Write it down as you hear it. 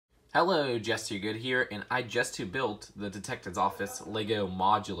Hello, just2good here, and I just built the Detective's Office Lego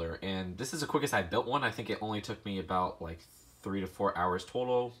modular, and this is the quickest I built one. I think it only took me about like 3 to 4 hours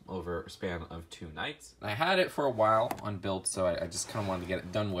total over a span of 2 nights. I had it for a while unbuilt, so I just kind of wanted to get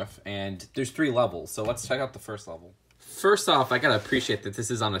it done with, and there's 3 levels, so let's check out the first level. First off, I gotta appreciate that this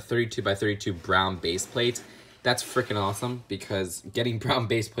is on a 32 by 32 brown base plate. That's freaking awesome because getting brown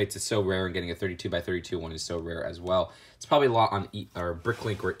base plates is so rare, and getting a 32 by 32 one is so rare as well. It's probably a lot on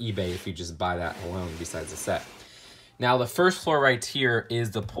Bricklink or eBay if you just buy that alone besides the set. Now the first floor right here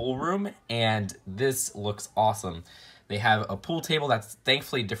is the pool room, and this looks awesome. They have a pool table that's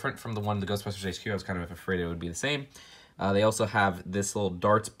thankfully different from the one in the Ghostbusters HQ. I was kind of afraid it would be the same. They also have this little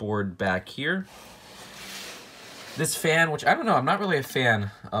darts board back here. This fan, which I don't know, I'm not really a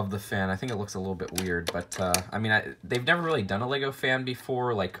fan of the fan. I think it looks a little bit weird, but I mean, they've never really done a Lego fan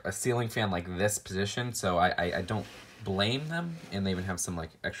before, like a ceiling fan like this position, so I don't blame them, and they even have some like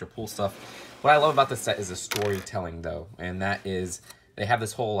extra pool stuff. What I love about this set is the storytelling though, and that is they have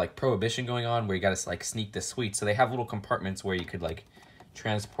this whole like prohibition going on where you gotta like sneak the sweets, so they have little compartments where you could like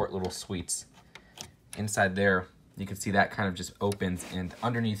transport little sweets. Inside there, you can see that kind of just opens, and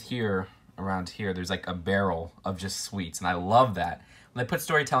underneath here, around here, there's like a barrel of just sweets, and I love that. When they put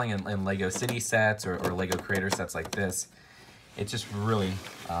storytelling in Lego City sets or Lego Creator sets like this, it's just really,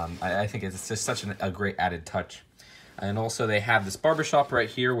 I think it's just such a great added touch. And also they have this barbershop right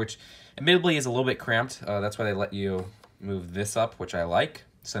here, which admittedly is a little bit cramped. That's why they let you move this up, which I like.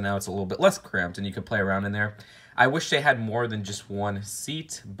 So now it's a little bit less cramped, and you can play around in there. I wish they had more than just one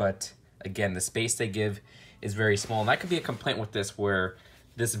seat, but again, the space they give is very small. And that could be a complaint with this, where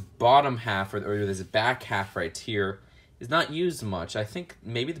this bottom half, or this back half right here, is not used much. I think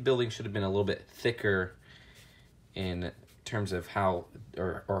maybe the building should have been a little bit thicker in terms of how,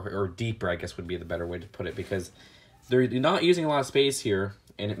 or deeper, I guess would be the better way to put it, because they're not using a lot of space here,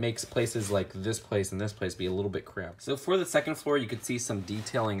 and it makes places like this place and this place be a little bit cramped. So for the second floor, you could see some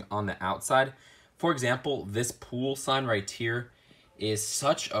detailing on the outside. For example, this pool sign right here is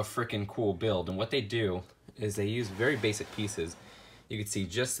such a freaking cool build, and what they do is they use very basic pieces. You can see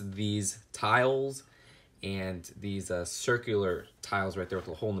just these tiles and these circular tiles right there with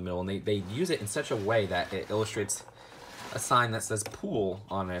a hole in the middle, and they use it in such a way that it illustrates a sign that says pool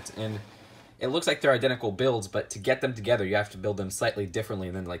on it. And it looks like they're identical builds, but to get them together, you have to build them slightly differently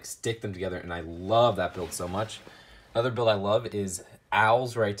and then like stick them together, and I love that build so much. Another build I love is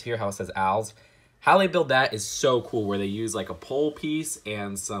owls right here, how it says owls. How they build that is so cool, where they use like a pole piece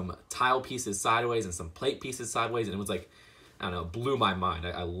and some tile pieces sideways and some plate pieces sideways, and it was like, I don't know, blew my mind.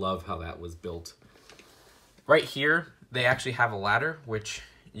 I love how that was built. Right here, they actually have a ladder, which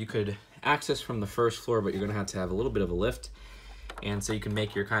you could access from the first floor, but you're gonna have a little bit of a lift. And so you can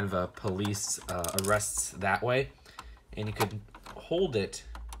make your kind of a police arrests that way. And you could hold it,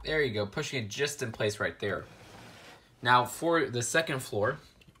 there you go, pushing it just in place right there. Now for the second floor,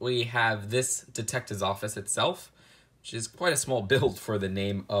 we have this detective's office itself, which is quite a small build for the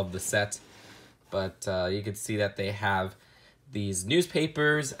name of the set. But you can see that they have these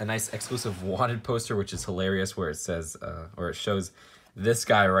newspapers, a nice exclusive wanted poster, which is hilarious, where it says, or it shows this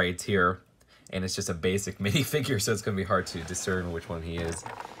guy right here, and it's just a basic minifigure, so it's gonna be hard to discern which one he is.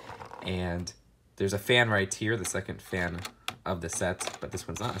 And there's a fan right here, the second fan of the set, but this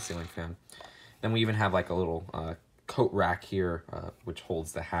one's not a ceiling fan. Then we even have like a little coat rack here, which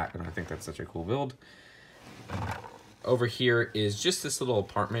holds the hat, and I think that's such a cool build. Over here is just this little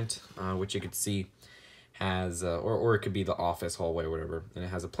apartment, which you could see has, or it could be the office hallway or whatever. And it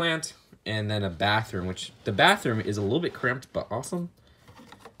has a plant, and then a bathroom, which the bathroom is a little bit cramped, but awesome.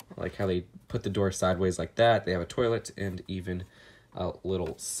 I like how they put the door sideways like that. They have a toilet and even a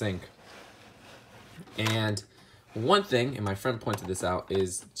little sink. And one thing, and my friend pointed this out,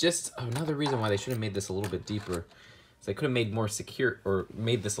 is just another reason why they should have made this a little bit deeper. So they could have made more secure, or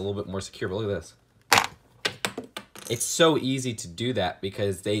made this a little bit more secure, but look at this. It's so easy to do that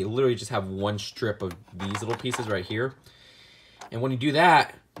because they literally just have one strip of these little pieces right here. And when you do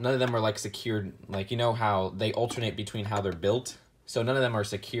that, none of them are like secured. Like, you know how they alternate between how they're built? So none of them are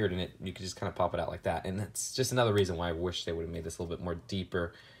secured, and you can just kind of pop it out like that. And that's just another reason why I wish they would have made this a little bit more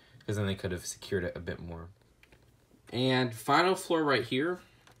deeper, because then they could have secured it a bit more. And final floor right here,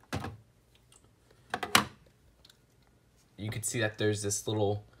 you can see that there's this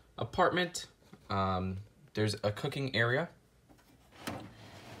little apartment. There's a cooking area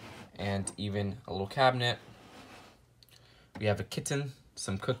and even a little cabinet. We have a kitten,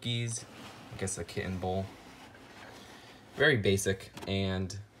 some cookies, I guess a kitten bowl. Very basic.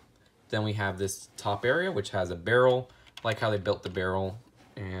 And then we have this top area, which has a barrel, like how they built the barrel,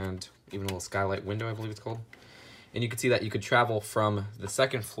 and even a little skylight window, I believe it's called. And you can see that you could travel from the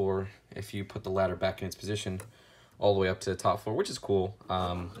second floor if you put the ladder back in its position all the way up to the top floor, which is cool.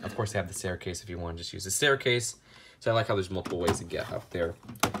 Of course, they have the staircase if you want to just use the staircase. So I like how there's multiple ways to get up there.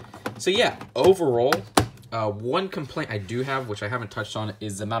 So yeah, overall, one complaint I do have, which I haven't touched on,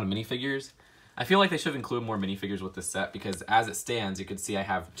 is the amount of minifigures. I feel like they should include more minifigures with this set because as it stands, you can see I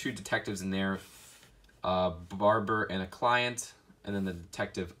have 2 detectives in there, a barber and a client, and then the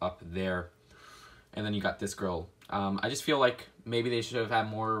detective up there. And then you got this girl. I just feel like maybe they should have had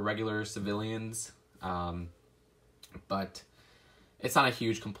more regular civilians, but it's not a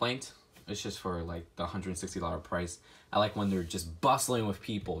huge complaint. It's just for like the $160 price. I like when they're just bustling with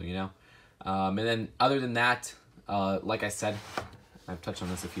people, you know? And then other than that, like I said, I've touched on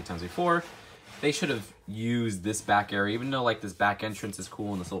this a few times before, they should have used this back area, even though like this back entrance is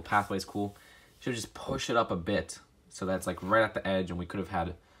cool and this little pathway is cool, should have just pushed it up a bit so that's like right at the edge, and we could have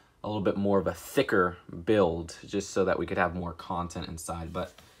had a little bit more of a thicker build just so that we could have more content inside,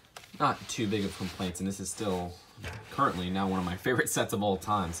 but not too big of complaints. And this is still currently now one of my favorite sets of all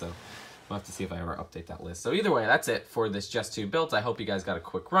time, so we'll have to see if I ever update that list. So either way, that's it for this Just 2 Built. I hope you guys got a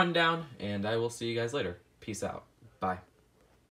quick rundown, and I will see you guys later. Peace out. Bye.